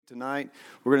Tonight,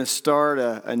 we're going to start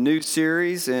a new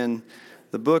series in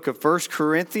the book of 1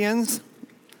 Corinthians.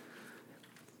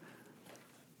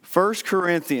 1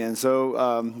 Corinthians.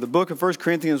 So the book of 1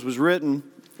 Corinthians was written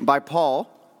by Paul.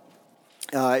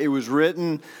 It was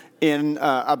written in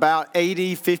about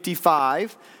AD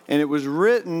 55, and it was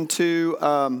written to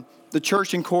the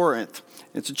church in Corinth.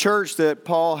 It's a church that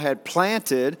Paul had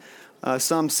planted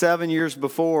some 7 years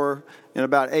before in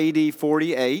about AD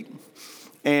 48.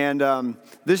 And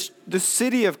this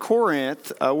city of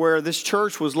Corinth, where this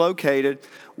church was located,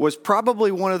 was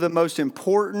probably one of the most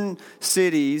important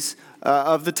cities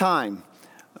of the time.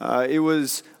 It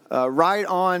was right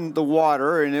on the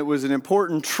water, and it was an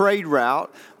important trade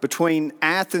route between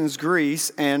Athens,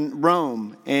 Greece, and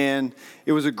Rome. And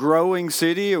it was a growing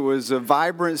city. It was a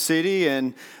vibrant city,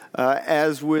 and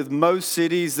as with most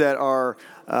cities that are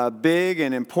big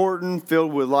and important,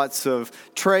 filled with lots of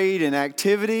trade and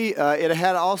activity, it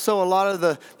had also a lot of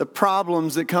the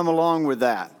problems that come along with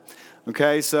that.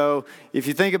 Okay, so if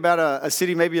you think about a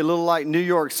city maybe a little like New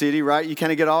York City, right, you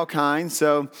kind of get all kinds.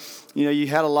 So, you know, you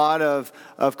had a lot of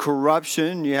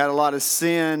corruption, you had a lot of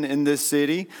sin in this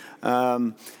city.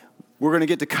 We're going to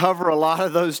get to cover a lot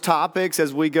of those topics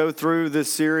as we go through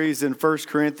this series in 1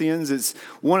 Corinthians. It's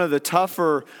one of the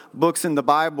tougher books in the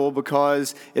Bible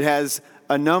because it has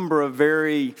a number of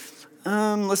very,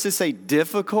 let's just say,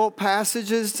 difficult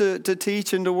passages to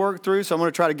teach and to work through. So I'm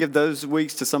going to try to give those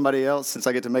weeks to somebody else since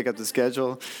I get to make up the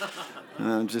schedule.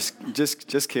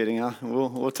 Just kidding.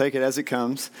 We'll take it as it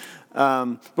comes.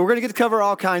 But we're going to get to cover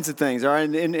all kinds of things, all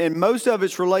right? And most of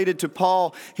it's related to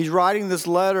Paul. He's writing this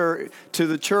letter to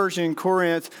the church in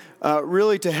Corinth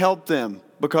really to help them,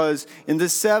 because in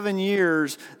this 7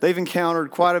 years, they've encountered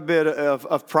quite a bit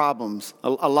of problems,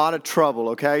 a lot of trouble,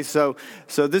 okay? So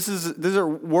these are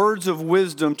words of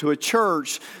wisdom to a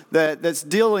church that's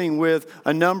dealing with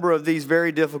a number of these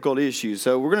very difficult issues.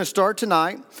 So we're going to start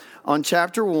tonight on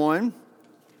chapter 1,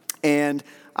 and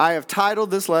I have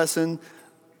titled this lesson,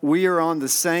 "We Are on the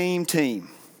Same Team."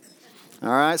 All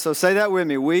right, so say that with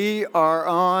me. We are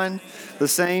on the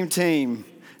same team.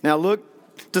 Now look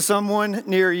to someone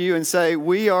near you and say,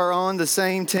 "We are on the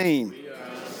same team."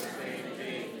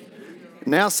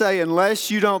 Now say,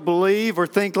 "Unless you don't believe or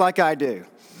think like I do."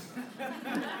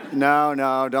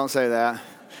 No, don't say that.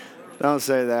 Don't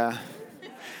say that.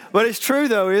 But it's true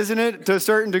though, isn't it? To a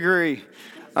certain degree.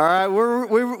 All right,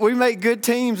 we make good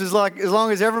teams as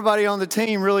long as everybody on the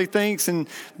team really thinks and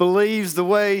believes the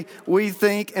way we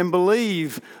think and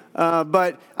believe.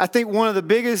 But I think one of the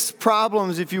biggest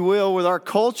problems, if you will, with our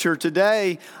culture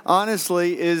today,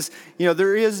 honestly, is, you know,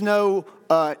 there's no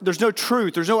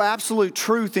truth. There's no absolute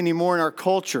truth anymore in our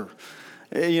culture.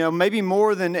 You know, maybe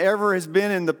more than ever has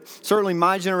been in certainly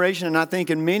my generation, and I think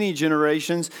in many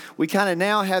generations, we kind of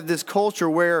now have this culture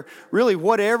where really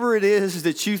whatever it is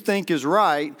that you think is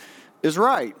right,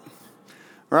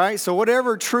 right? So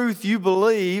whatever truth you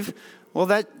believe, well,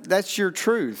 that's your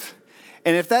truth.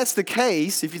 And if that's the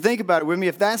case, if you think about it with me,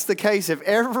 if that's the case, if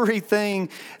everything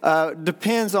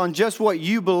depends on just what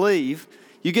you believe,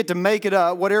 you get to make it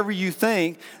up, whatever you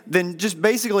think, then just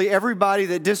basically everybody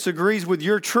that disagrees with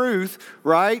your truth,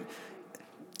 right,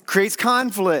 creates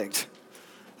conflict.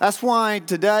 That's why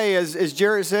today, as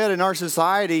Jared said, in our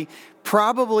society,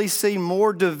 probably see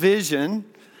more division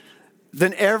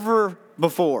than ever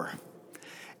before.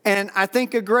 And I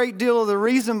think a great deal of the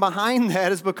reason behind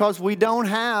that is because we don't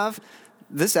have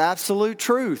this absolute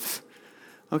truth.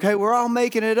 Okay, we're all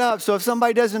making it up. So if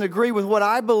somebody doesn't agree with what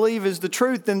I believe is the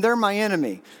truth, then they're my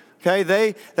enemy. Okay,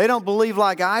 they don't believe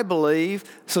like I believe,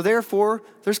 so therefore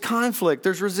there's conflict,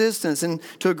 there's resistance. And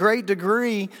to a great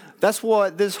degree, that's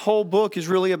what this whole book is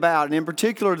really about. And in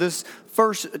particular, this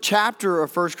first chapter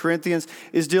of 1 Corinthians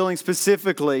is dealing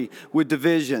specifically with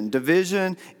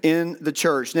division in the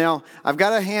church. Now, I've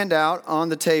got a handout on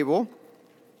the table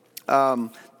to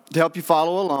help you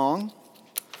follow along.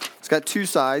 It's got two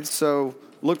sides, so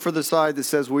look for the side that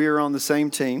says we are on the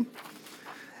same team.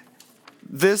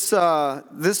 This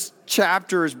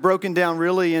chapter is broken down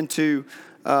really into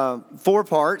 4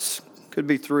 parts. Could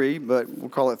be 3, but we'll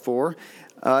call it 4.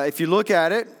 If you look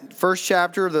at it, first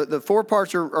chapter, the 4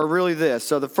 parts are really this.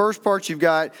 So the first part, you've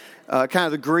got kind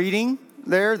of the greeting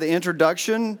there, the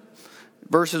introduction,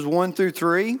 verses 1 through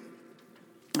 3.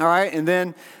 All right, and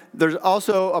then there's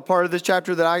also a part of this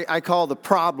chapter that I call the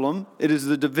problem. It is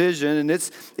the division, and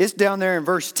it's down there in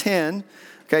verse 10,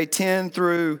 okay, 10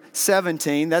 through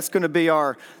 17. That's going to be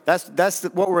what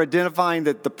we're identifying,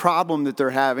 that the problem that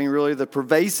they're having, really the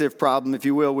pervasive problem, if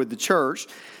you will, with the church.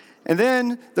 And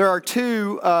then there are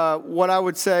two, what I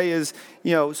would say is,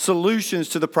 solutions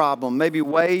to the problem, maybe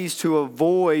ways to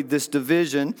avoid this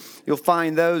division. You'll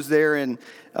find those there in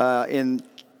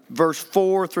verse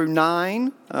 4 through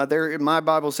 9. There in my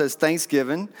Bible says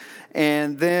Thanksgiving.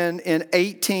 And then in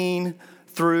 18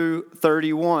 through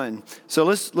 31. So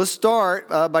let's start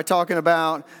by talking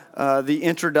about the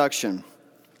introduction.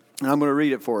 And I'm going to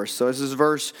read it for us. So this is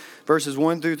verses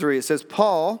 1 through 3. It says,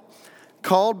 Paul,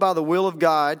 called by the will of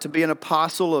God to be an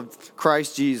apostle of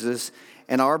Christ Jesus,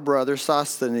 and our brother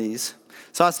Sosthenes.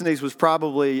 Sosthenes was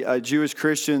probably a Jewish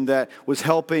Christian that was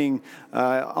helping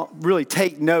really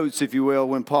take notes, if you will,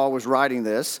 when Paul was writing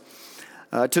this.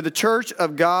 To the church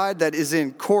of God that is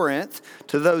in Corinth,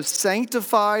 to those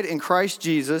sanctified in Christ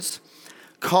Jesus,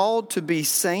 called to be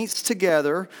saints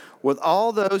together with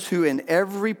all those who in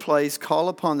every place call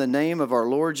upon the name of our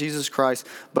Lord Jesus Christ,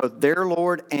 both their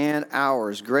Lord and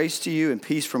ours. Grace to you and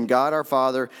peace from God our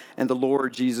Father and the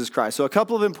Lord Jesus Christ. So a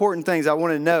couple of important things I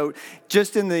want to note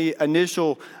just in the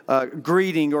initial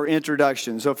greeting or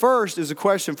introduction. So first is a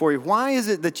question for you. Why is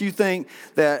it that you think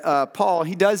that Paul,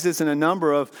 he does this in a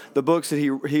number of the books that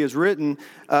he has written,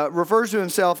 refers to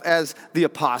himself as the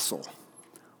apostle?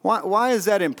 Why is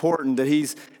that important that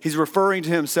he's referring to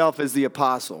himself as the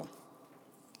apostle?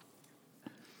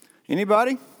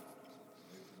 Anybody?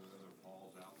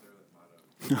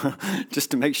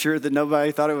 Just to make sure that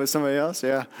nobody thought it was somebody else,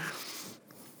 yeah.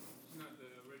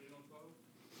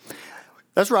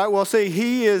 That's right. Well, see,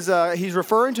 he's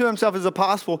referring to himself as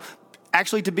apostle,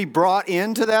 actually to be brought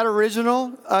into that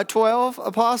original 12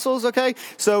 apostles, okay?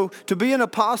 So to be an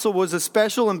apostle was a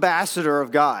special ambassador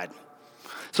of God.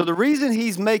 So the reason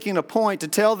he's making a point to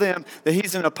tell them that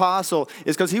he's an apostle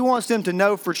is because he wants them to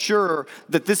know for sure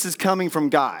that this is coming from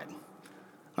God.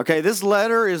 Okay, this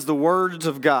letter is the words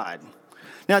of God.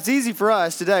 Now, it's easy for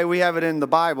us today. We have it in the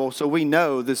Bible, so we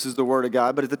know this is the word of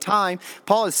God. But at the time,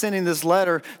 Paul is sending this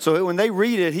letter, so when they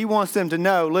read it, he wants them to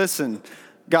know, listen,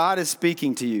 God is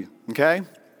speaking to you, okay?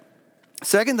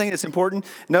 Second thing that's important,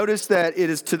 notice that it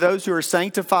is to those who are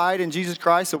sanctified in Jesus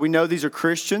Christ. So we know these are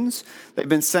Christians. They've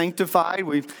been sanctified.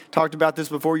 We've talked about this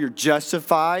before. You're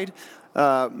justified,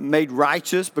 made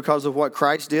righteous because of what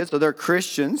Christ did. So they're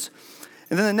Christians.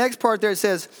 And then the next part there, it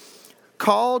says,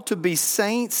 called to be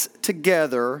saints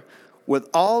together with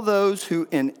all those who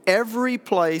in every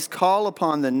place call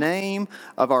upon the name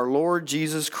of our Lord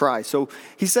Jesus Christ. So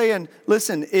he's saying,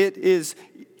 listen,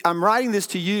 I'm writing this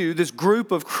to you, this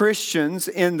group of Christians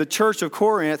in the church of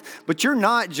Corinth, but you're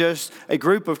not just a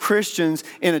group of Christians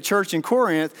in a church in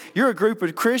Corinth. You're a group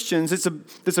of Christians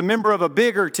that's a member of a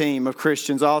bigger team of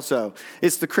Christians also.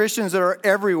 It's the Christians that are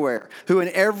everywhere, who in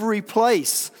every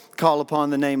place call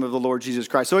upon the name of the Lord Jesus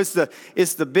Christ. So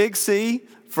it's the big C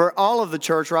for all of the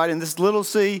church, right? And this little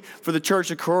c for the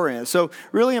church of Corinth. So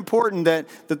really important that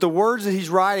the words that he's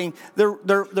writing,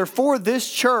 they're for this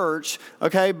church,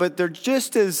 okay? But they're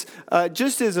just as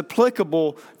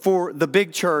applicable for the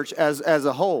big church as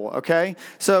a whole, okay?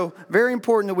 So very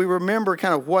important that we remember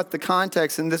kind of what the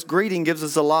context, and this greeting gives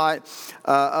us a lot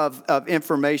of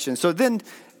information. So then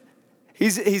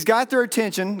He's got their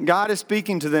attention. God is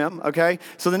speaking to them, okay?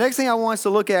 So the next thing I want us to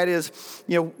look at is,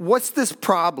 what's this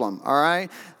problem, all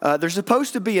right? There's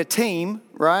supposed to be a team,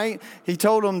 right? He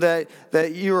told them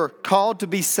that you're called to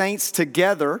be saints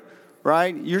together,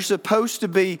 right? You're supposed to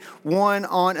be one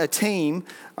on a team,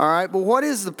 all right? But what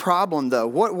is the problem, though?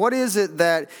 What is it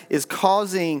that is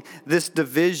causing this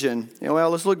division?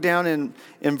 Well, let's look down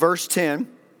in verse 10,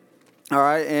 all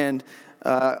right? And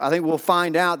I think we'll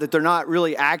find out that they're not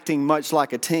really acting much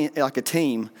like a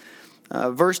team.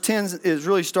 Verse 10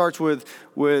 really starts with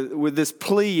this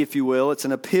plea, if you will. It's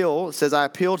an appeal. It says, I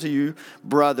appeal to you,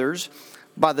 brothers,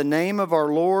 by the name of our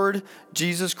Lord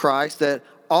Jesus Christ, that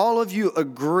all of you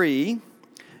agree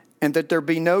and that there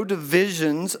be no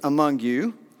divisions among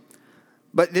you,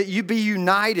 but that you be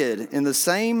united in the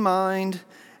same mind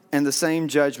and the same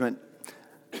judgment.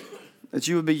 That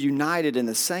you would be united in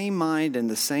the same mind and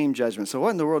the same judgment. So what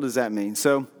in the world does that mean?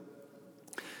 So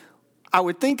I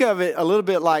would think of it a little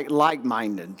bit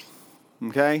like-minded,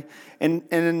 okay? And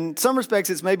in some respects,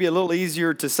 it's maybe a little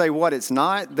easier to say what it's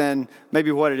not than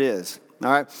maybe what it is,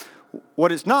 all right?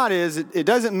 What it's not is, it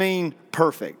doesn't mean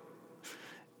perfect.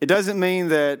 It doesn't mean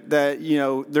that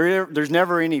there's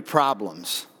never any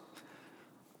problems,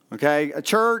 okay? A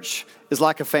church is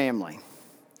like a family.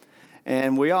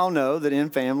 And we all know that in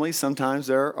families, sometimes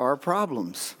there are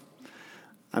problems.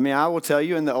 I mean, I will tell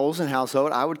you, in the Olsen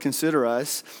household, I would consider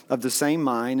us of the same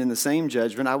mind and the same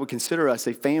judgment. I would consider us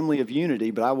a family of unity,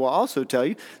 but I will also tell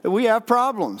you that we have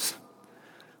problems.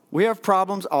 We have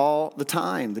problems all the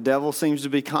time. The devil seems to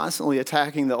be constantly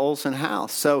attacking the Olsen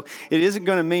house. So it isn't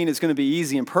going to mean it's going to be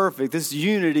easy and perfect. This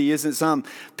unity isn't some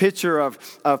picture of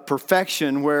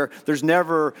perfection where there's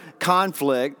never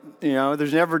conflict.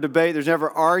 There's never debate, there's never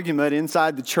argument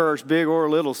inside the church, big or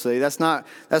little c. That's not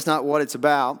what it's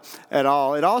about at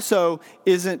all. It also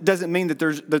doesn't mean that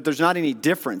there's not any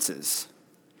differences.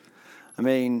 I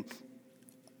mean,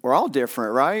 we're all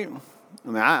different, right? I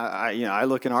mean, I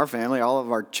look in our family, all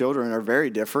of our children are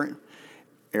very different.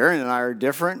 Aaron and I are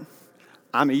different.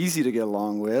 I'm easy to get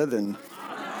along with, and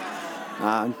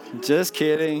just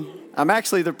kidding.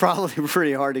 They're probably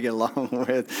pretty hard to get along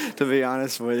with, to be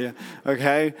honest with you.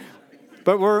 Okay,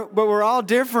 but we're all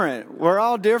different. We're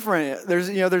all different. There's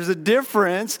a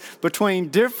difference between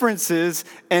differences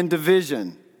and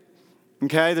division.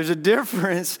 Okay, there's a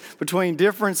difference between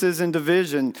differences and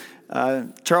division.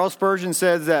 Charles Spurgeon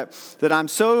says that I'm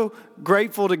so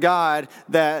grateful to God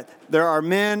that there are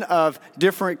men of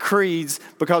different creeds,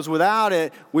 because without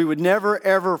it, we would never,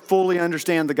 ever fully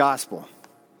understand the gospel.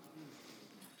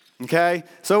 Okay,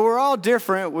 so we're all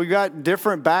different. We've got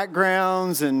different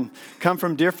backgrounds and come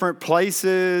from different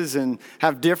places and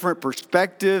have different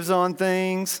perspectives on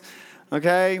things.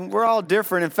 Okay, we're all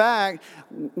different. In fact,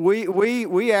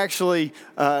 we actually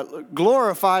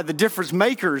glorify the difference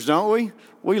makers, don't we?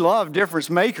 We love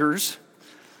difference makers.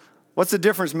 What's a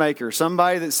difference maker?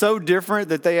 Somebody that's so different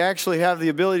that they actually have the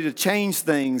ability to change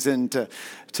things and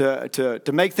to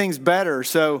make things better.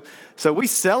 So we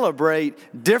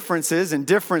celebrate differences and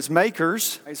difference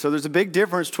makers. So there's a big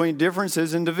difference between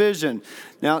differences and division.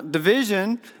 Now,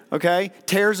 division, okay,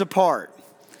 tears apart.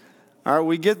 All right,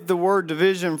 we get the word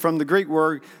division from the Greek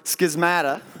word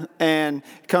schismata, and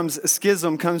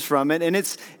schism comes from it, and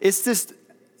it's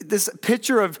this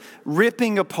picture of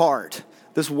ripping apart,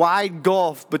 this wide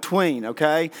gulf between.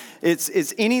 Okay,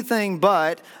 it's anything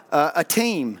but a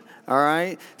team. All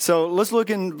right, so let's look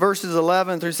in verses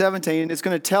 11 through 17. It's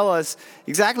going to tell us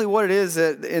exactly what it is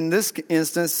that in this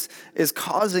instance is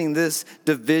causing this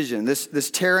division, this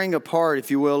tearing apart,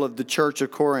 if you will, of the church of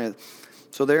Corinth.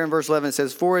 So there in verse 11 it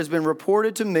says, "For it has been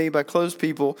reported to me by close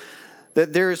people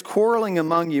that there is quarreling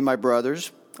among you, my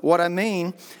brothers. What I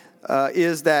mean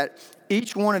is that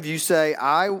each one of you say,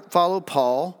 I follow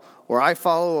Paul, or I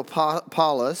follow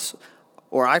Apollos,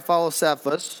 or I follow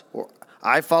Cephas, or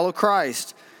I follow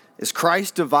Christ. Is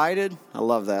Christ divided?" I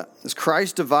love that. "Is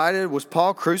Christ divided? Was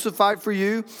Paul crucified for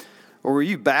you? Or were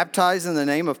you baptized in the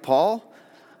name of Paul?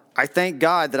 I thank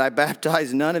God that I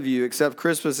baptized none of you except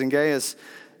Crispus and Gaius,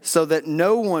 so that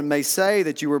no one may say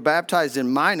that you were baptized in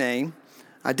my name.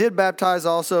 I did baptize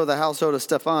also the household of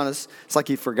Stephanas." It's like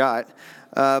he forgot.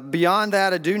 "Beyond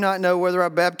that, I do not know whether I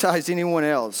baptized anyone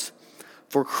else.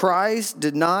 For Christ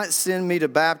did not send me to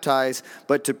baptize,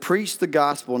 but to preach the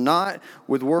gospel, not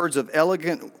with words of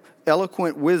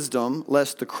eloquent wisdom,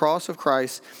 lest the cross of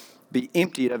Christ be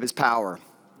emptied of his power."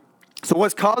 So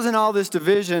what's causing all this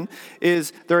division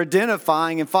is they're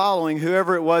identifying and following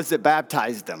whoever it was that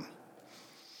baptized them.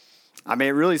 I mean,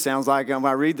 it really sounds like when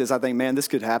I read this, I think, man, this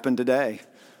could happen today.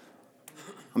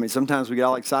 I mean, sometimes we get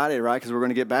all excited, right? Because we're going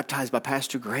to get baptized by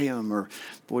Pastor Graham, or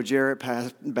boy, Jarrett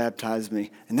baptized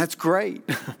me. And that's great.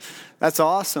 That's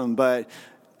awesome. But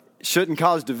it shouldn't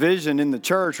cause division in the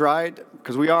church, right?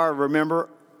 Because we are, remember,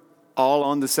 all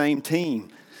on the same team.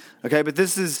 Okay, but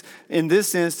this is, in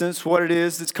this instance, what it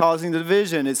is that's causing the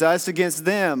division. It's us against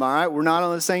them, all right? We're not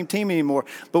on the same team anymore.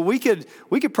 But we could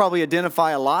probably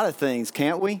identify a lot of things,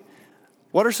 can't we?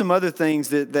 What are some other things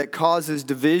that causes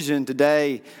division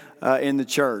today in the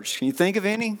church? Can you think of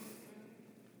any?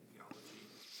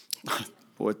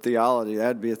 Boy, theology,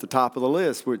 that'd be at the top of the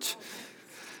list, which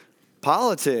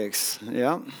politics,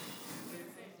 yeah.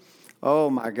 Oh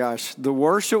my gosh, the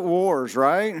worship wars,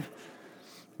 right?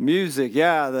 Music,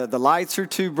 yeah, the lights are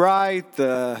too bright,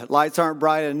 the lights aren't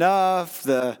bright enough,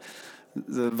 the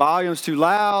volume's too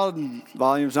loud,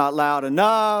 volume's not loud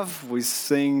enough, we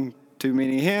sing too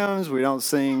many hymns, we don't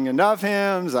sing enough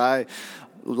hymns, I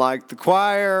like the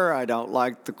choir, I don't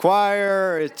like the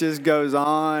choir, it just goes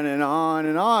on and on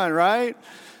and on, right?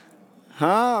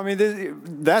 I mean,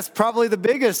 that's probably the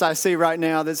biggest I see right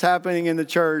now that's happening in the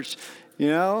church, you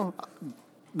know?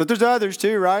 But there's others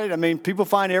too, right? I mean, people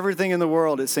find everything in the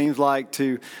world, it seems like,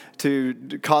 to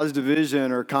cause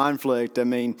division or conflict. I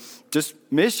mean, just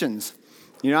missions.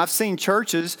 You know, I've seen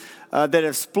churches that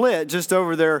have split just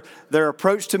over their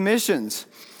approach to missions,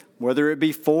 whether it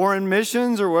be foreign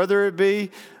missions or whether it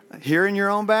be here in your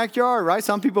own backyard, right?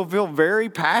 Some people feel very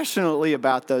passionately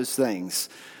about those things.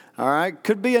 All right,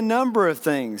 could be a number of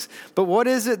things. But what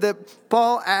is it that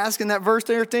Paul asks in that verse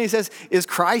 13? He says, "Is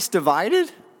Christ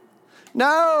divided?"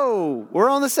 No, we're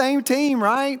on the same team,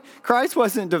 right? Christ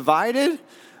wasn't divided.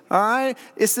 All right.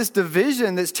 It's this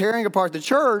division that's tearing apart the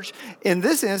church. In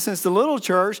this instance, the little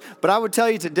church. But I would tell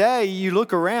you today, you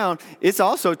look around, it's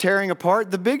also tearing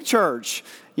apart the big church.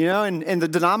 You know, and the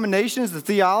denominations, the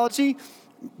theology,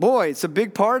 boy, it's a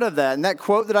big part of that. And that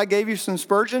quote that I gave you from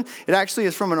Spurgeon, it actually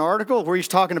is from an article where he's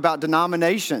talking about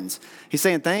denominations. He's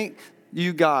saying, thank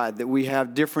you, God, that we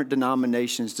have different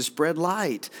denominations to spread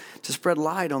light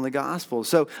on the gospel.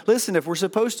 So listen, if we're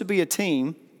supposed to be a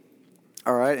team,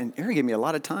 all right, and Aaron gave me a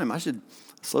lot of time. I should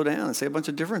slow down and say a bunch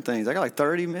of different things. I got like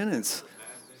 30 minutes.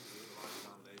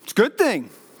 It's a good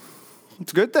thing.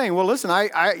 It's a good thing. Well, listen,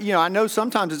 I know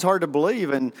sometimes it's hard to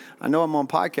believe, and I know I'm on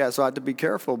podcast, so I have to be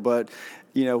careful. But,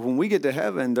 you know, when we get to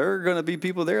heaven, there are going to be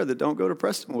people there that don't go to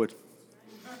Prestonwood.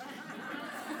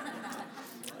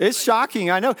 It's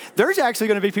shocking, I know. There's actually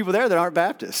going to be people there that aren't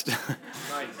Baptist.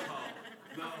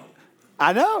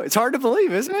 I know. It's hard to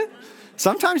believe, isn't it?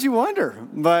 Sometimes you wonder,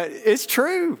 but it's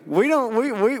true. We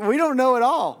don't know it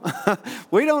all.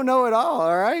 We don't know it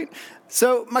all right?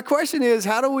 So my question is,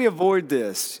 how do we avoid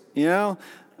this? You know,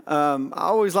 I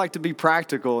always like to be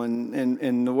practical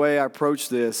in the way I approach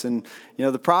this. And, you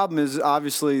know, the problem is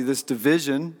obviously this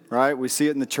division, right? We see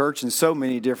it in the church in so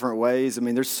many different ways. I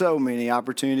mean, there's so many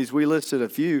opportunities. We listed a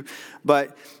few.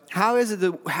 But how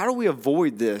do we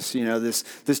avoid this, you know, this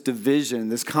division,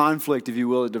 this conflict, if you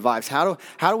will, that divides? How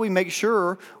do we make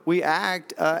sure we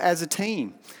act as a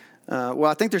team? Well,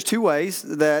 I think there's two ways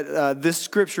that this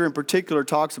scripture in particular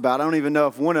talks about. I don't even know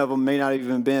if one of them may not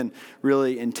even been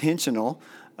really intentional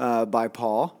by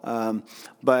Paul.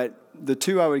 But the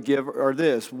two I would give are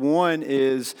this. One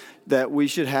is that we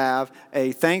should have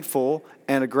a thankful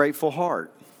and a grateful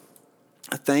heart.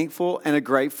 A thankful and a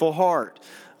grateful heart.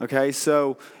 Okay,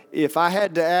 so if I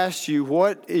had to ask you,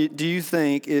 what do you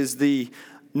think is the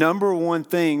number one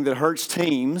thing that hurts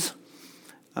teams?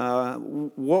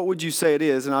 What would you say it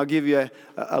is? And I'll give you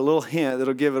a little hint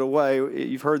that'll give it away.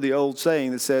 You've heard the old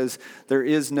saying that says, there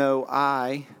is no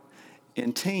I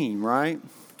in team, right?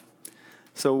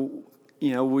 So,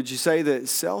 you know, would you say that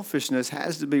selfishness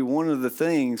has to be one of the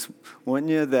things, wouldn't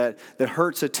you, that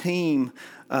hurts a team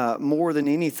more than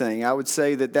anything? I would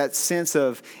say that sense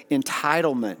of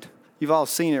entitlement. You've all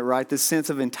seen it, right? This sense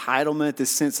of entitlement,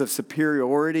 this sense of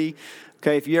superiority.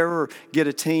 Okay, if you ever get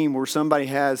a team where somebody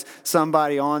has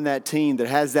somebody on that team that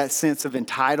has that sense of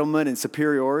entitlement and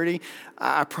superiority,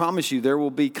 I promise you there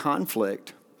will be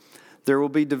conflict. There will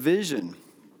be division.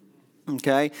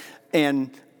 Okay?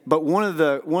 But one of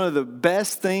the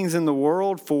best things in the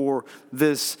world for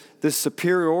this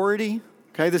superiority,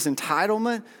 okay, this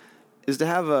entitlement, is to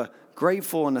have a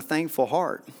grateful and a thankful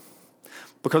heart.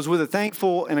 Because with a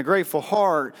thankful and a grateful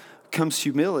heart comes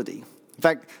humility. In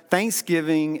fact,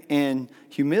 thanksgiving and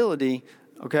humility,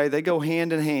 okay, they go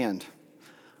hand in hand.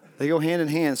 They go hand in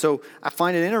hand. So I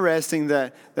find it interesting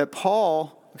that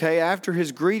Paul, okay, after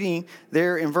his greeting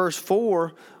there in verse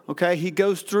 4, okay, he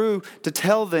goes through to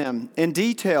tell them in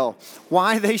detail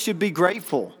why they should be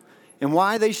grateful and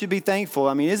why they should be thankful.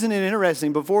 I mean, isn't it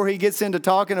interesting? Before he gets into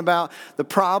talking about the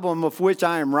problem of which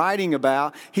I am writing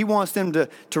about, he wants them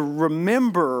to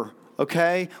remember,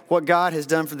 okay, what God has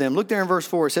done for them. Look there in verse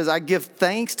 4. It says, I give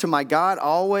thanks to my God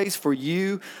always for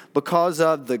you because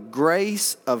of the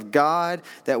grace of God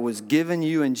that was given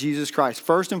you in Jesus Christ.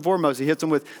 First and foremost, he hits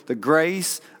them with the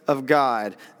grace of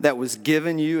God that was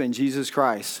given you in Jesus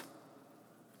Christ.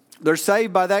 They're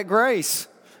saved by that grace.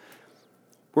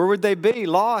 Where would they be?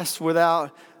 Lost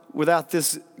without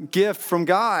this gift from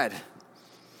God.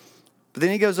 But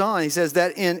then he goes on. He says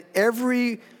that in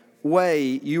every way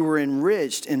you were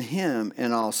enriched in him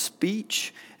in all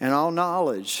speech and all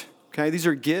knowledge. Okay, these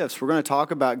are gifts. We're going to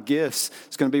talk about gifts.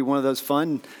 It's going to be one of those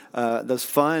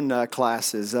fun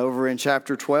classes over in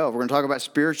chapter 12. We're going to talk about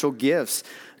spiritual gifts.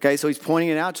 Okay, so he's pointing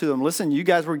it out to them. Listen, you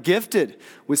guys were gifted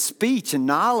with speech and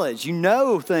knowledge. You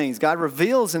know things. God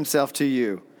reveals himself to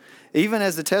you. Even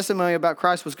as the testimony about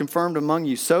Christ was confirmed among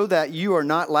you, so that you are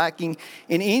not lacking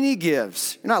in any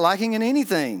gifts. You're not lacking in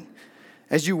anything.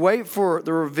 As you wait for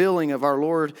the revealing of our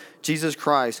Lord Jesus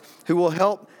Christ, who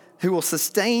will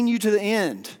sustain you to the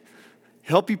end.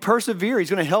 Help you persevere. He's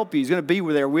going to help you. He's going to be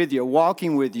there with you,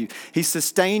 walking with you. He's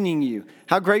sustaining you.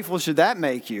 How grateful should that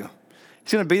make you?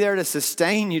 He's going to be there to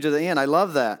sustain you to the end. I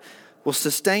love that. Will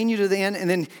sustain you to the end, and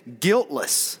then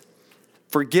guiltless,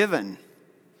 forgiven.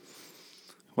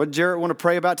 What did Jarrett want to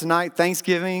pray about tonight?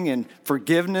 Thanksgiving and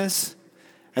forgiveness.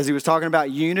 As he was talking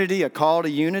about unity, a call to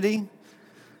unity.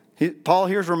 Paul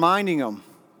here is reminding them,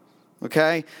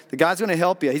 okay, that God's going to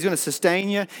help you. He's going to sustain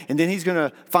you, and then he's going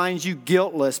to find you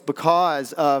guiltless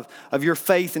because of your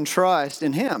faith and trust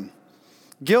in him.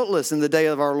 guiltless in the day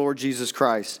of our Lord Jesus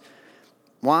Christ.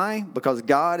 Why? Because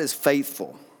God is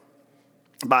faithful,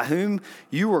 by whom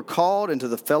you were called into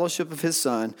the fellowship of his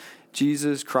Son,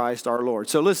 Jesus Christ our Lord.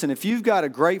 So listen, if you've got a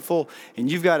grateful and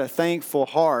you've got a thankful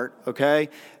heart, okay,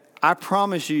 I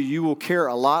promise you, you will care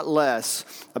a lot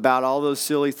less about all those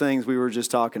silly things we were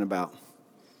just talking about.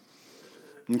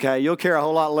 Okay, you'll care a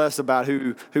whole lot less about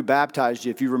who baptized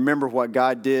you if you remember what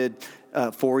God did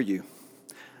for you.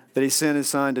 That he sent his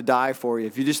Son to die for you.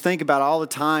 If you just think about all the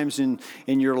times in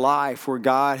your life where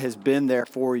God has been there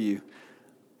for you.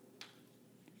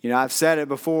 You know, I've said it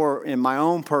before in my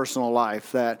own personal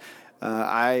life that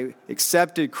I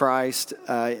accepted Christ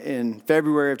in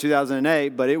February of 2008,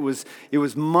 but it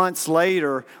was months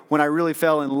later when I really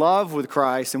fell in love with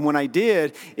Christ. And when I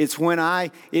did, it's when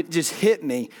it just hit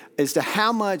me as to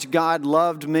how much God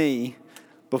loved me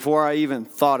before I even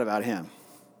thought about him.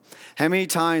 How many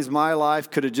times my life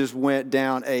could have just went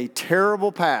down a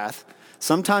terrible path.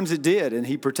 Sometimes it did, and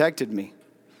he protected me.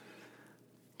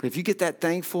 But if you get that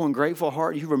thankful and grateful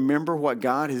heart, you remember what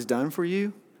God has done for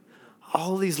you,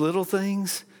 all these little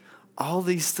things, all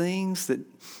these things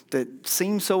that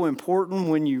seem so important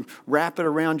when you wrap it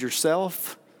around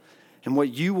yourself and what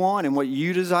you want and what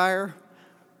you desire,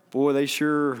 boy, they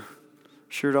sure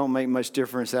don't make much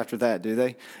difference after that, do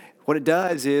they? What it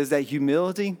does is that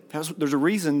humility, there's a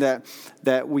reason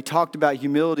that we talked about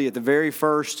humility at the very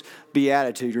first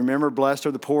beatitude. Remember, blessed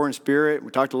are the poor in spirit.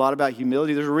 We talked a lot about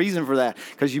humility. There's a reason for that,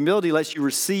 because humility lets you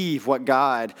receive what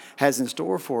God has in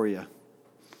store for you.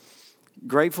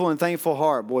 Grateful and thankful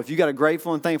heart. Boy, if you got a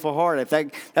grateful and thankful heart, if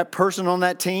that person on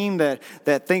that team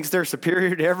that thinks they're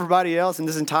superior to everybody else in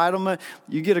this entitlement,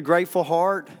 you get a grateful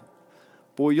heart,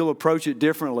 boy, you'll approach it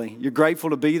differently. You're grateful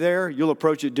to be there, you'll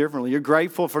approach it differently. You're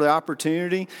grateful for the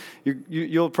opportunity,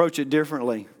 you'll approach it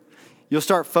differently. You'll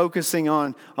start focusing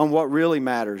on what really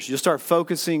matters. You'll start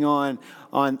focusing on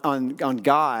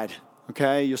God,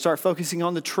 okay? You'll start focusing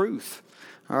on the truth.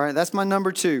 All right, that's my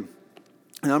number two.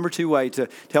 Number two way to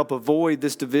help avoid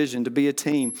this division, to be a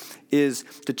team, is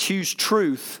to choose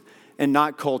truth and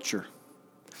not culture.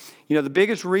 You know, the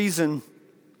biggest reason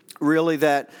really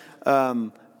that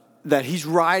he's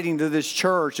writing to this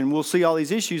church, and we'll see all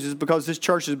these issues, is because this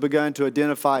church has begun to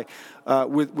identify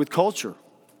with culture.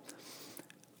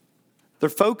 Their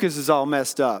focus is all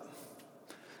messed up.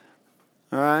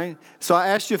 All right? So I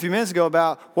asked you a few minutes ago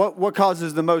about what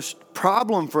causes the most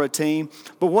problem for a team,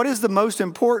 but what is the most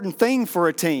important thing for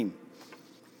a team?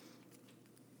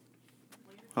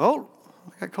 Oh,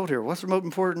 I got cold here. What's the most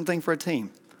important thing for a team?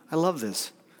 I love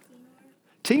this.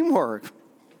 Teamwork.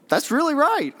 That's really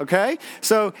right, okay?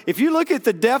 So if you look at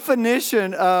the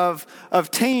definition of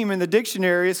team in the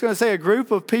dictionary, it's going to say a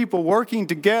group of people working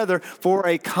together for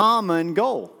a common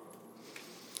goal.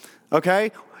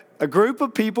 Okay? A group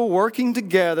of people working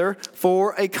together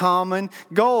for a common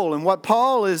goal. And what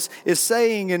Paul is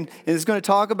saying and is going to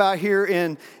talk about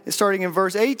here starting in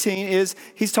verse 18 is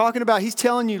he's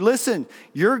telling you, listen,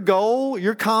 your goal,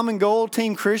 your common goal,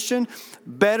 Team Christian,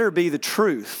 better be the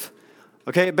truth.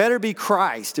 Okay, it better be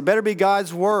Christ. It better be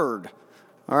God's word.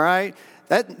 All right?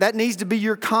 That needs to be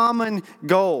your common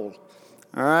goal.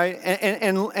 All right?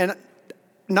 And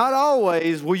not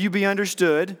always will you be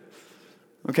understood.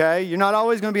 Okay, you're not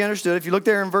always going to be understood. If you look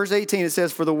there in verse 18, it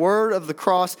says, "For the word of the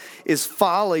cross is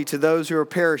folly to those who are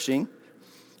perishing."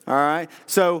 All right,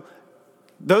 so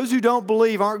those who don't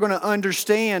believe aren't going to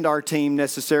understand our team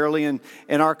necessarily and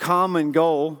our common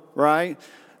goal, right?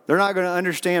 They're not going to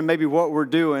understand maybe what we're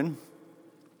doing.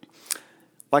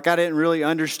 Like I didn't really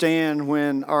understand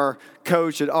when our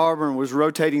coach at Auburn was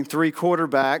rotating 3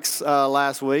 quarterbacks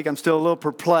last week. I'm still a little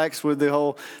perplexed with the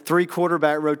whole 3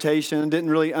 quarterback rotation. Didn't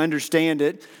really understand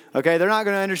it. Okay, they're not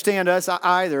going to understand us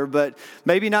either, but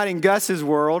maybe not in Gus's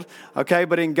world. Okay,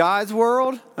 but in God's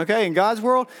world,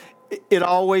 it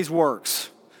always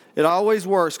works. It always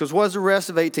works, because what does the rest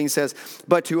of 18 says?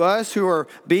 But to us who are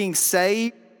being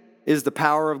saved is the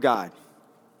power of God.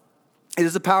 It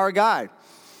is the power of God.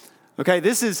 Okay,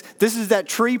 this is that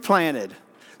tree planted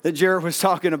that Jared was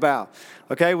talking about.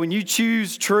 Okay, when you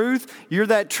choose truth, you're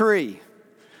that tree.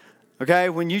 Okay,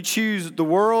 when you choose the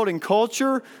world and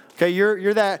culture, okay,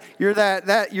 you're that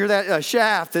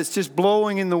shaft that's just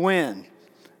blowing in the wind.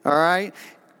 All right,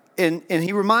 and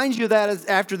he reminds you of that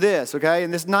after this. Okay, in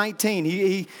this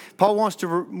 19, Paul wants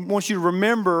you to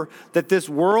remember that this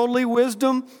worldly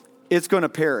wisdom, it's going to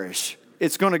perish.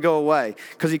 It's going to go away.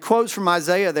 Because he quotes from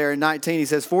Isaiah there in 19. He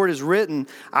says, "For it is written,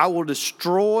 I will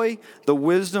destroy the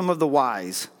wisdom of the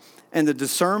wise, and the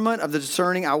discernment of the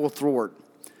discerning I will thwart.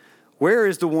 Where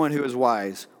is the one who is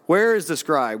wise? Where is the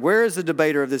scribe? Where is the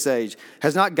debater of this age?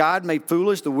 Has not God made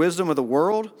foolish the wisdom of the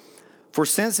world? For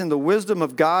since in the wisdom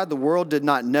of God, the world did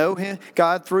not know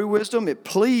God through wisdom, it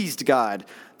pleased God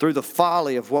through the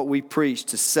folly of what we preach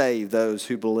to save those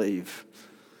who believe.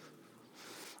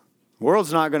 The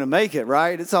world's not going to make it,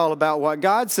 right? It's all about what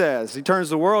God says. He turns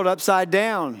the world upside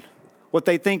down. What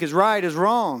they think is right is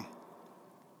wrong.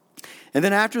 And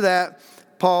then after that,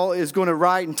 Paul is going to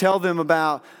write and tell them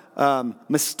about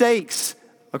mistakes,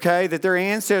 okay, that their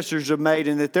ancestors have made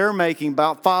and that they're making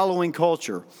about following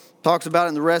culture. Talks about it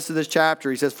in the rest of this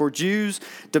chapter. He says, for Jews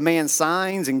demand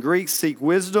signs and Greeks seek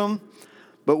wisdom,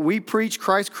 but we preach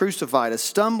Christ crucified, a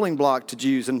stumbling block to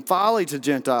Jews and folly to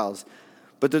Gentiles.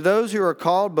 But to those who are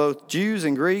called, both Jews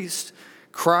and Greeks,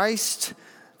 Christ,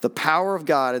 the power of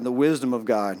God and the wisdom of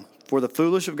God. For the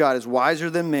foolish of God is wiser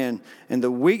than men, and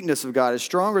the weakness of God is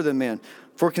stronger than men.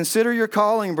 For consider your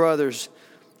calling, brothers.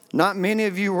 Not many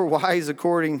of you were wise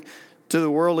according to the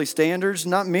worldly standards.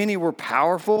 Not many were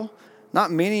powerful. Not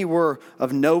many were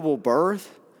of noble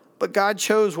birth, but God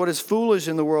chose what is foolish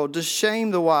in the world to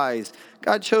shame the wise.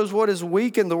 God chose what is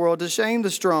weak in the world to shame the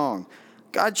strong.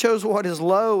 God chose what is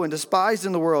low and despised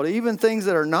in the world, even things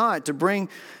that are not, to bring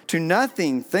to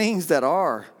nothing things that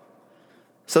are,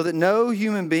 so that no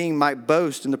human being might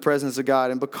boast in the presence of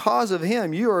God. And because of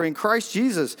him, you are in Christ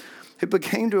Jesus, who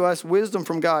became to us wisdom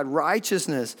from God,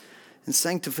 righteousness and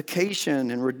sanctification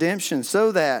and redemption,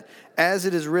 so that, as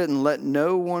it is written, let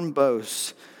the one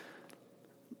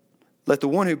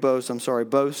who boasts,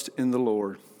 boast in the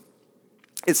Lord.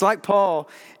 It's like Paul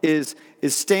is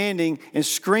standing and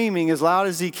screaming as loud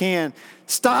as he can,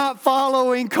 stop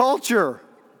following culture.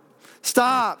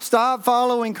 Stop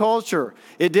following culture.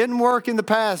 It didn't work in the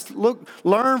past. Look,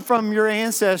 learn from your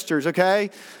ancestors,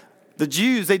 okay? The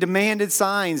Jews, they demanded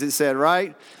signs, it said,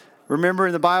 right? Remember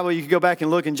in the Bible, you can go back and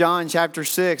look in John chapter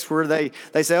 6 where they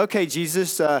say, okay,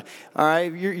 Jesus, all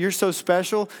right, you're so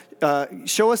special.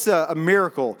 Show us a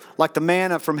miracle like the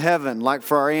manna from heaven, like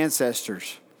for our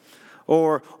ancestors.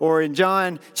 Or in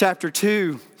John chapter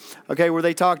 2, okay, where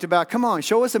they talked about, come on,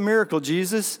 show us a miracle,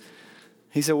 Jesus.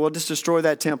 He said, well, just destroy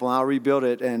that temple and I'll rebuild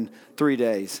it in 3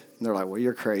 days. And they're like, well,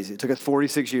 you're crazy. It took us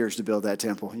 46 years to build that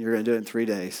temple. You're going to do it in 3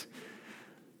 days.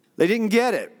 They didn't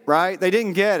get it, right? They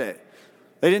didn't get it.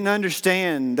 They didn't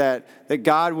understand that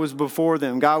God was before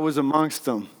them. God was amongst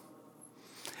them.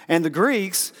 And the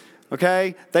Greeks,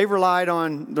 okay, they relied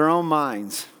on their own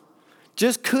minds.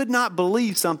 Just could not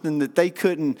believe something that they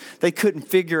couldn't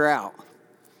figure out.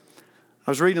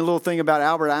 I was reading a little thing about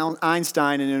Albert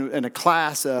Einstein in a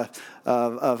class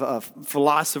of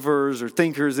philosophers or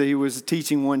thinkers that he was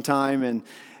teaching one time,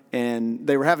 and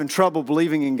they were having trouble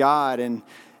believing in God, and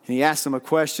he asked them a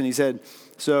question. He said,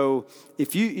 so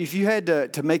if you had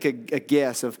to make a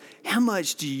guess of how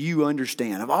much do you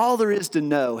understand, of all there is to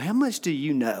know, how much do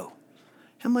you know?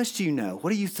 How much do you know? What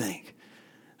do you think?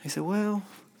 He said, well,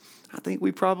 I think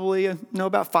we probably know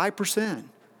about 5%.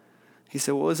 He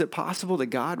said, well, is it possible that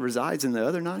God resides in the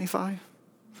other 95?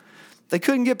 They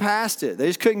couldn't get past it. They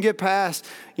just couldn't get past,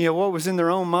 what was in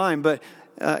their own mind. But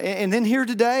and then here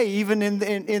today, even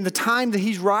in the time that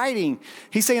he's writing,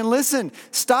 he's saying, listen,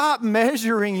 stop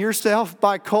measuring yourself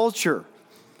by culture.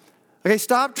 Okay,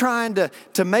 stop trying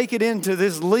to make it into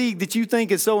this league that you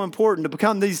think is so important, to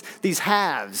become these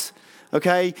halves.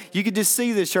 Okay, you could just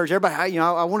see this church. Everybody,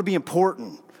 I want to be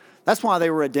important. That's why they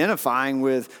were identifying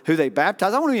with who they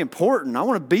baptized. I want to be important. I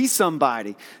want to be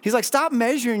somebody. He's like, stop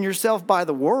measuring yourself by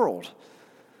the world.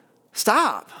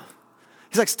 Stop.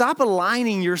 He's like, stop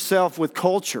aligning yourself with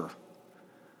culture.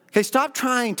 Okay, stop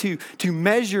trying to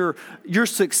measure your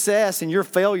success and your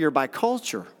failure by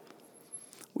culture.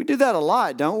 We do that a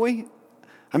lot, don't we?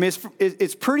 I mean,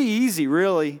 it's pretty easy,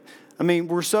 really. I mean,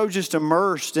 we're so just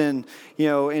immersed in,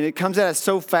 and it comes at us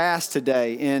so fast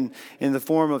today in the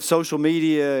form of social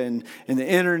media and the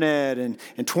internet and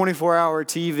 24-hour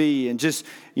TV and just,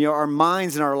 our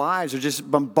minds and our lives are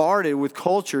just bombarded with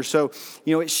culture. So,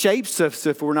 it shapes us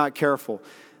if we're not careful.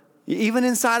 Even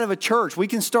inside of a church, we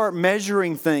can start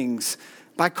measuring things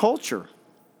by culture.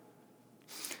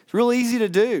 It's real easy to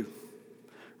do.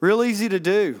 Real easy to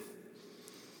do.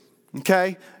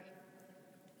 Okay?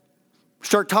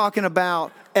 Start talking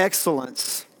about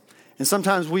excellence. And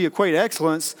sometimes we equate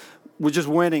excellence with just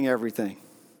winning everything.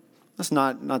 That's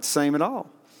not the same at all.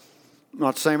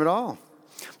 Not the same at all.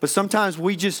 But sometimes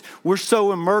we're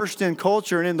so immersed in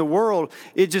culture and in the world,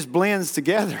 it just blends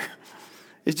together.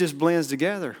 It just blends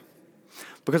together.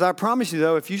 Because I promise you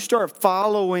though, if you start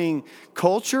following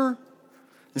culture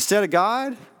instead of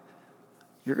God,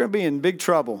 you're going to be in big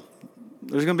trouble.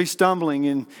 There's going to be stumbling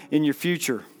in your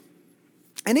future.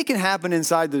 And it can happen in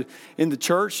the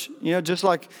church, just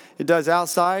like it does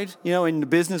outside, in the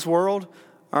business world.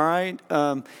 All right.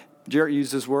 Jarrett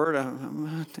used this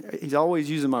word. He's always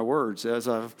using my words as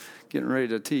I'm getting ready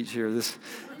to teach here. This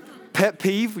pet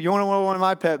peeve. You want to know one of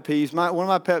my pet peeves? One of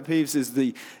my pet peeves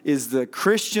is the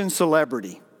Christian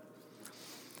celebrity.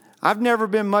 I've never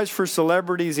been much for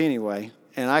celebrities anyway,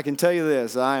 and I can tell you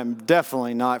this: I am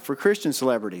definitely not for Christian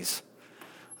celebrities.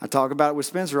 I talk about it with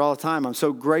Spencer all the time. I'm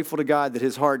so grateful to God that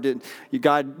his heart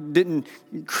God didn't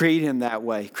create him that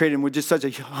way. Create him with just such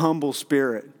a humble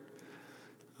spirit.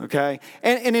 Okay?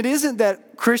 And it isn't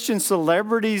that Christian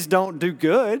celebrities don't do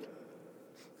good.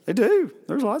 They do.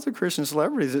 There's lots of Christian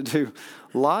celebrities that do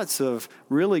lots of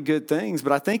really good things.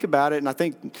 But I think about it, and I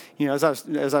think, as I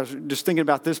was just thinking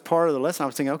about this part of the lesson, I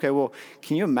was thinking, okay, well,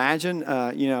 can you imagine,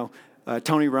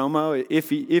 Tony Romo, if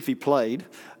he played?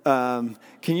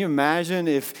 Can you imagine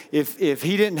if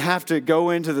he didn't have to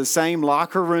go into the same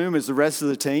locker room as the rest of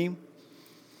the team?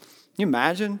 Can you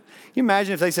imagine? Can you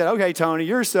imagine if they said, okay, Tony,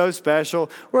 you're so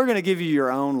special. We're going to give you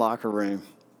your own locker room.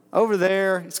 Over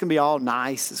there, it's going to be all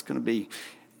nice. It's going to be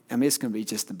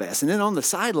just the best. And then on the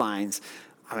sidelines,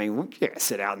 we're going to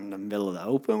sit out in the middle of the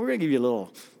open. We're going to give you a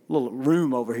little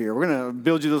room over here. We're going to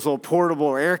build you this little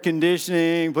portable air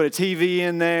conditioning, put a TV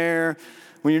in there.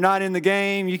 When you're not in the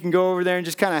game, you can go over there and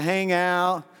just kind of hang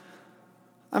out.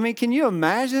 Can you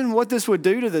imagine what this would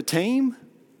do to the team?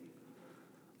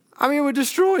 It would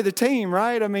destroy the team,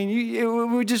 right?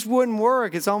 It just wouldn't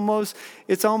work. It's almost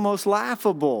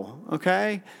laughable,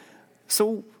 okay?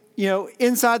 So,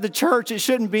 inside the church, it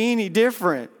shouldn't be any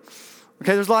different.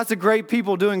 Okay, there's lots of great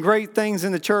people doing great things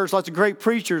in the church, lots of great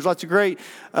preachers, lots of great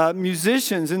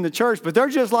musicians in the church, but they're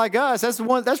just like us.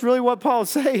 That's really what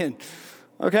Paul's saying.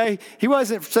 Okay, he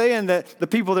wasn't saying that the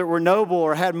people that were noble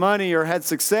or had money or had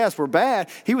success were bad.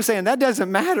 He was saying that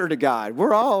doesn't matter to God.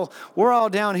 We're all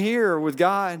down here with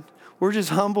God. We're just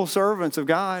humble servants of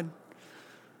God.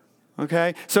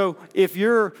 Okay, so if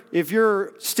you're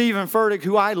Stephen Furtick,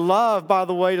 who I love, by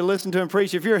the way, to listen to him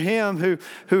preach, if you're him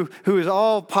who is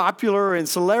all popular and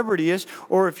celebrity-ish,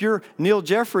 or if you're Neil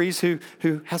Jeffries who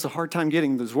has a hard time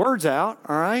getting those words out,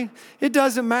 all right, it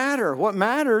doesn't matter. What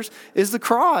matters is the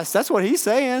cross. That's what he's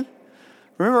saying.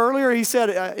 Remember earlier he said,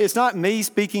 it's not me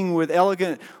speaking with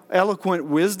eloquent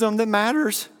wisdom that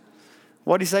matters.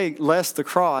 What did he say? Lest the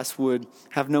cross would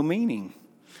have no meaning.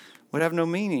 Would have no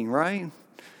meaning, right?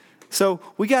 So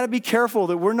we got to be careful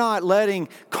that we're not letting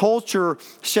culture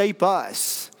shape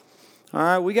us. All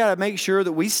right, we got to make sure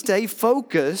that we stay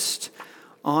focused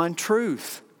on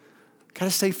truth. Got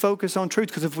to stay focused on truth,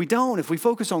 because if we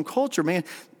focus on culture, man,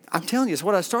 I'm telling you, it's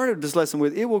what I started this lesson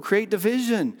with. It will create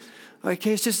division.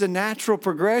 Okay, it's just a natural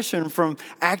progression from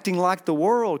acting like the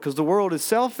world, because the world is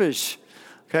selfish.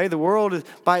 Okay, the world,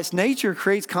 by its nature,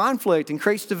 creates conflict and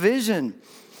creates division.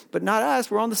 But not us.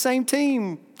 We're on the same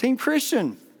team, Team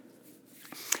Christian.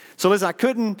 So listen, I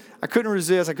couldn't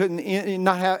resist. I couldn't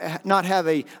not have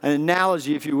an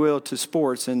analogy, if you will, to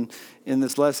sports in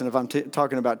this lesson. If I'm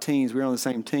talking about teams, we're on the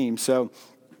same team. So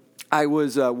I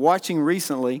was watching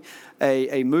recently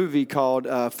a movie called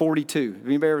 42. Have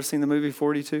anybody ever seen the movie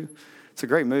 42? It's a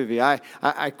great movie.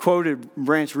 I quoted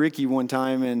Branch Rickey one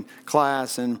time in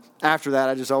class, and after that,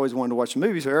 I just always wanted to watch the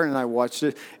movie, so Aaron and I watched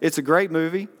it. It's a great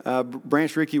movie.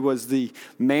 Branch Rickey was the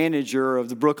manager of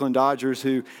the Brooklyn Dodgers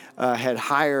who had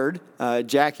hired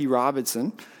Jackie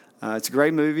Robinson. It's a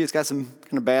great movie. It's got some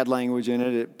kind of bad language in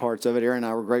it, parts of it. Aaron and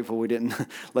I were grateful we didn't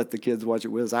let the kids watch it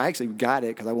with us. I actually got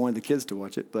it because I wanted the kids to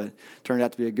watch it, but it turned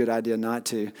out to be a good idea not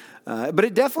to. But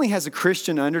it definitely has a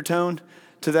Christian undertone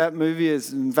to that movie.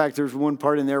 In fact, there's one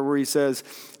part in there where he says,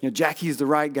 Jackie's the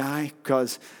right guy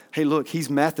because, hey, look,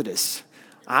 he's Methodist.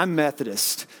 I'm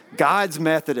Methodist. God's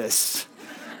Methodist.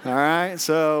 All right?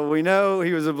 So we know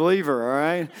he was a believer, all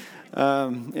right?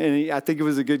 I think he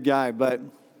was a good guy. But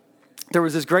there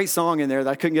was this great song in there that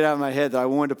I couldn't get out of my head that I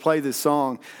wanted to play this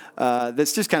song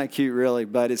that's just kind of cute, really.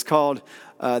 But it's called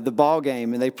The Ball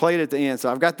Game, and they played it at the end.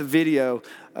 So I've got the video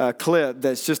clip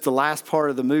that's just the last part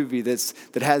of the movie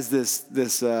that has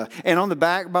this. And on the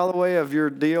back, by the way, of your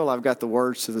deal, I've got the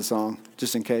words to the song,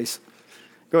 just in case.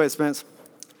 Go ahead, Spence.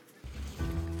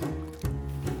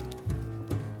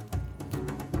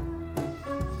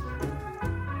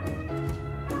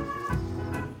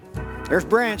 There's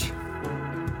Branch.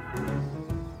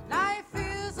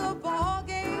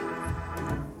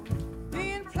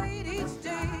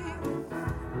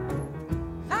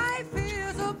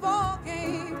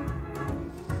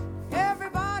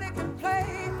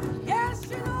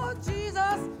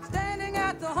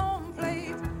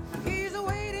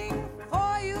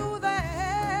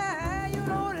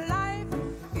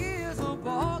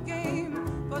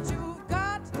 You've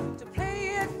got to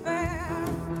play it fair.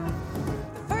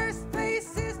 The first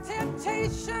place is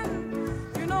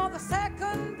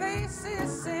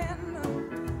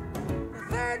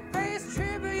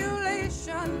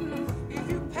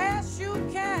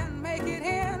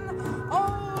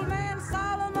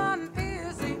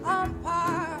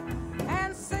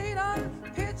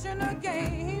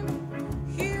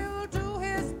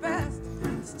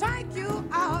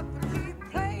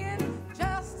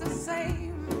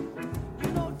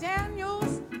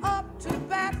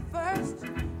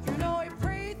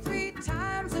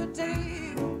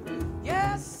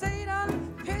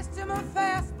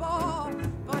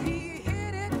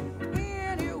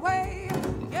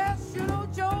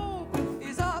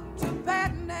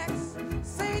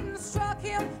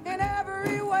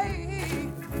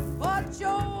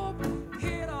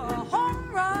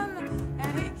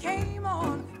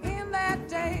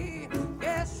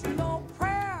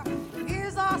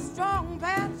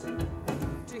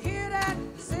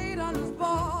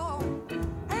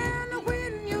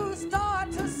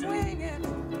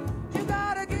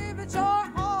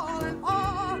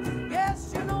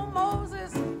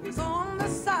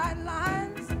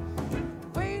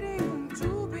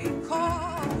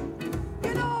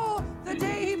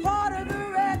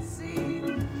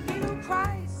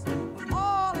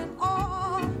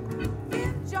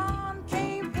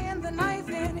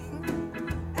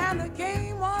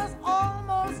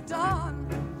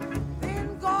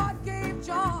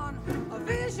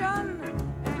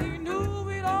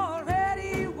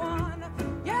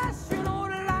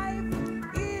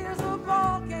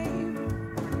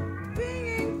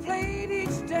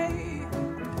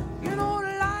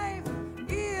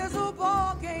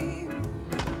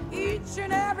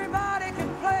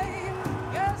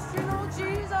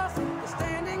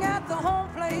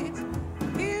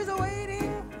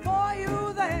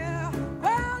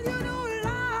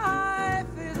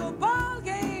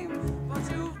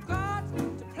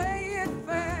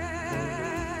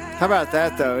How about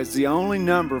that, though? It's the only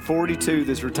number, 42,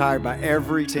 that's retired by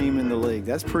every team in the league.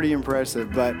 That's pretty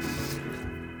impressive. But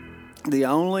the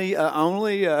only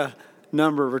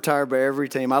number retired by every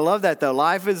team. I love that, though.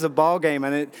 Life is a ball game,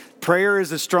 and prayer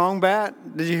is a strong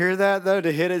bat. Did you hear that, though?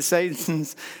 To hit at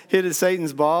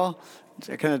Satan's ball,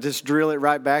 kind of just drill it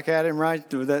right back at him,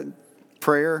 right, with that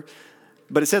prayer.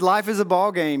 But it said life is a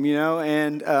ball game,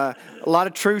 and a lot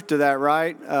of truth to that,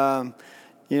 right?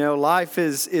 Life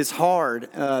is hard.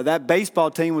 That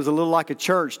baseball team was a little like a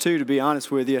church too, to be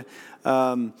honest with you.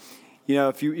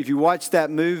 If you watch that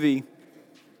movie,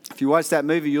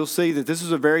 you'll see that this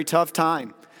was a very tough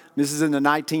time. This is in the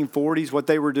 1940s. What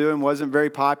they were doing wasn't very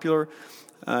popular.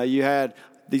 You had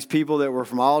these people that were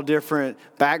from all different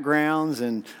backgrounds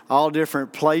and all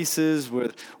different places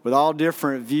with all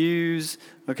different views.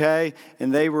 Okay,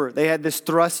 and they had this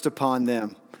thrust upon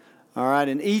them. All right,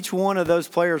 and each one of those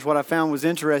players, what I found was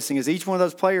interesting is each one of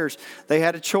those players, they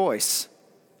had a choice.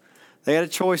 They had a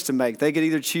choice to make. They could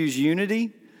either choose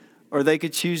unity or they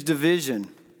could choose division.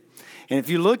 And if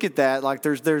you look at that, like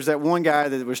there's that one guy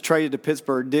that was traded to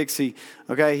Pittsburgh, Dixie.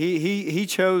 Okay, he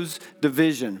chose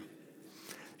division.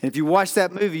 And if you watch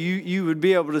that movie, you would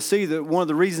be able to see that one of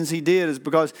the reasons he did is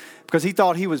because he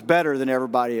thought he was better than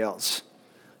everybody else.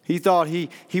 He thought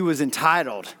he was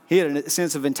entitled. He had a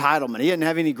sense of entitlement. He didn't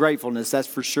have any gratefulness, that's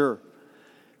for sure.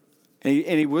 And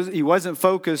he wasn't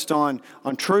focused on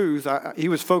truth. He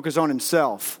was focused on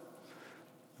himself.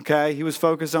 Okay, he was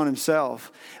focused on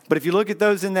himself. But if you look at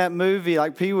those in that movie,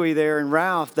 like Pee Wee there and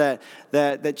Ralph,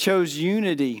 that chose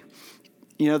unity,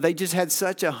 they just had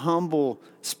such a humble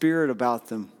spirit about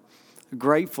them,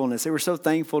 gratefulness. They were so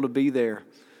thankful to be there.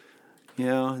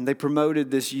 And they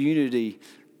promoted this unity,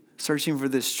 searching for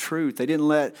this truth. They didn't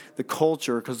let the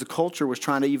culture, because the culture was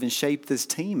trying to even shape this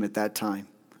team at that time.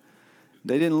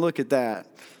 They didn't look at that.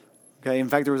 Okay. In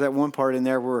fact, there was that one part in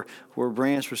there where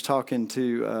Branch was talking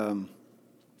to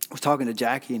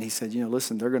Jackie, and he said,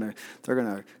 listen, they're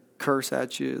gonna curse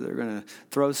at you. They're gonna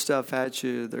throw stuff at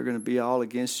you. They're gonna be all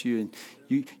against you, and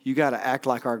you got to act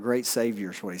like our great Savior.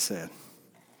 Is what he said.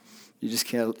 You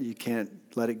can't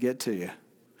let it get to you.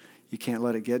 You can't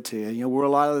let it get to you. We're a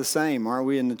lot of the same, aren't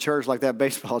we, in the church, like that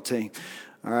baseball team?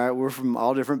 All right, we're from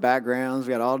all different backgrounds.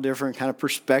 We got all different kind of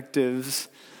perspectives.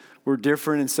 We're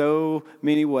different in so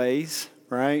many ways,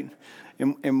 right?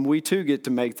 And we too get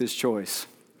to make this choice.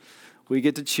 We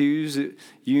get to choose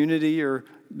unity or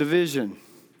division.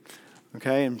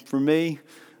 Okay, and for me,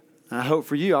 I hope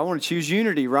for you, I want to choose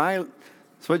unity, right?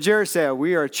 That's what Jared said.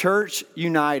 We are a church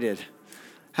united.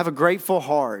 Have a grateful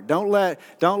heart. Don't let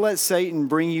Satan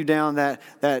bring you down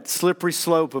that slippery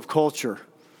slope of culture.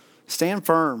 Stand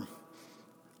firm.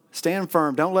 Stand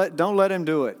firm. Don't let him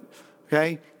do it.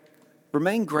 Okay?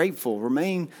 Remain grateful.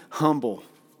 Remain humble.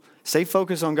 Stay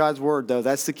focused on God's word, though.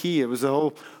 That's the key. It was the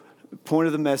whole point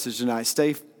of the message tonight.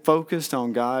 Stay focused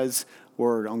on God's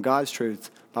word, on God's truth.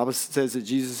 The Bible says that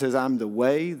Jesus says, I'm the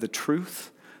way, the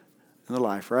truth, and the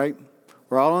life, right?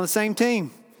 We're all on the same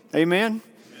team. Amen?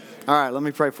 All right, let me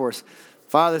pray for us.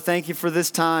 Father, thank you for this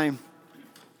time.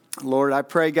 Lord, I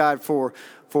pray, God, for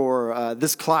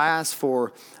this class,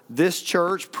 for this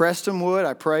church, Prestonwood.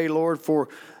 I pray, Lord, for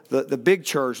the big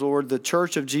church, Lord, the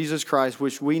church of Jesus Christ,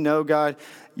 which we know, God,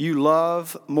 you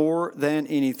love more than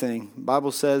anything. The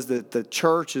Bible says that the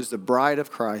church is the bride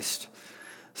of Christ.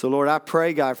 So, Lord, I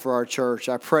pray, God, for our church.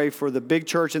 I pray for the big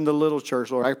church and the little church,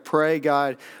 Lord. I pray,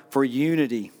 God, for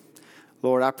unity.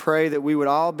 Lord, I pray that we would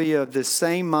all be of the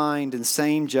same mind and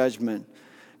same judgment.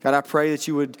 God, I pray that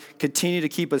you would continue to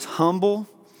keep us humble.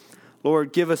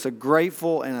 Lord, give us a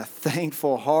grateful and a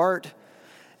thankful heart.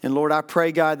 And Lord, I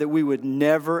pray, God, that we would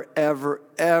never, ever,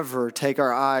 ever take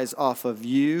our eyes off of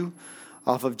you,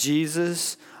 off of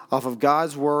Jesus, off of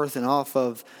God's word, and off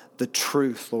of the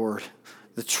truth, Lord.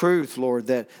 The truth, Lord,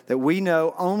 that we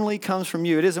know only comes from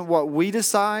you. It isn't what we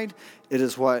decide. It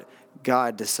is what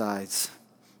God decides.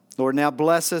 Lord, now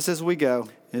bless us as we go.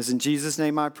 It is in Jesus'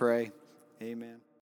 name I pray. Amen.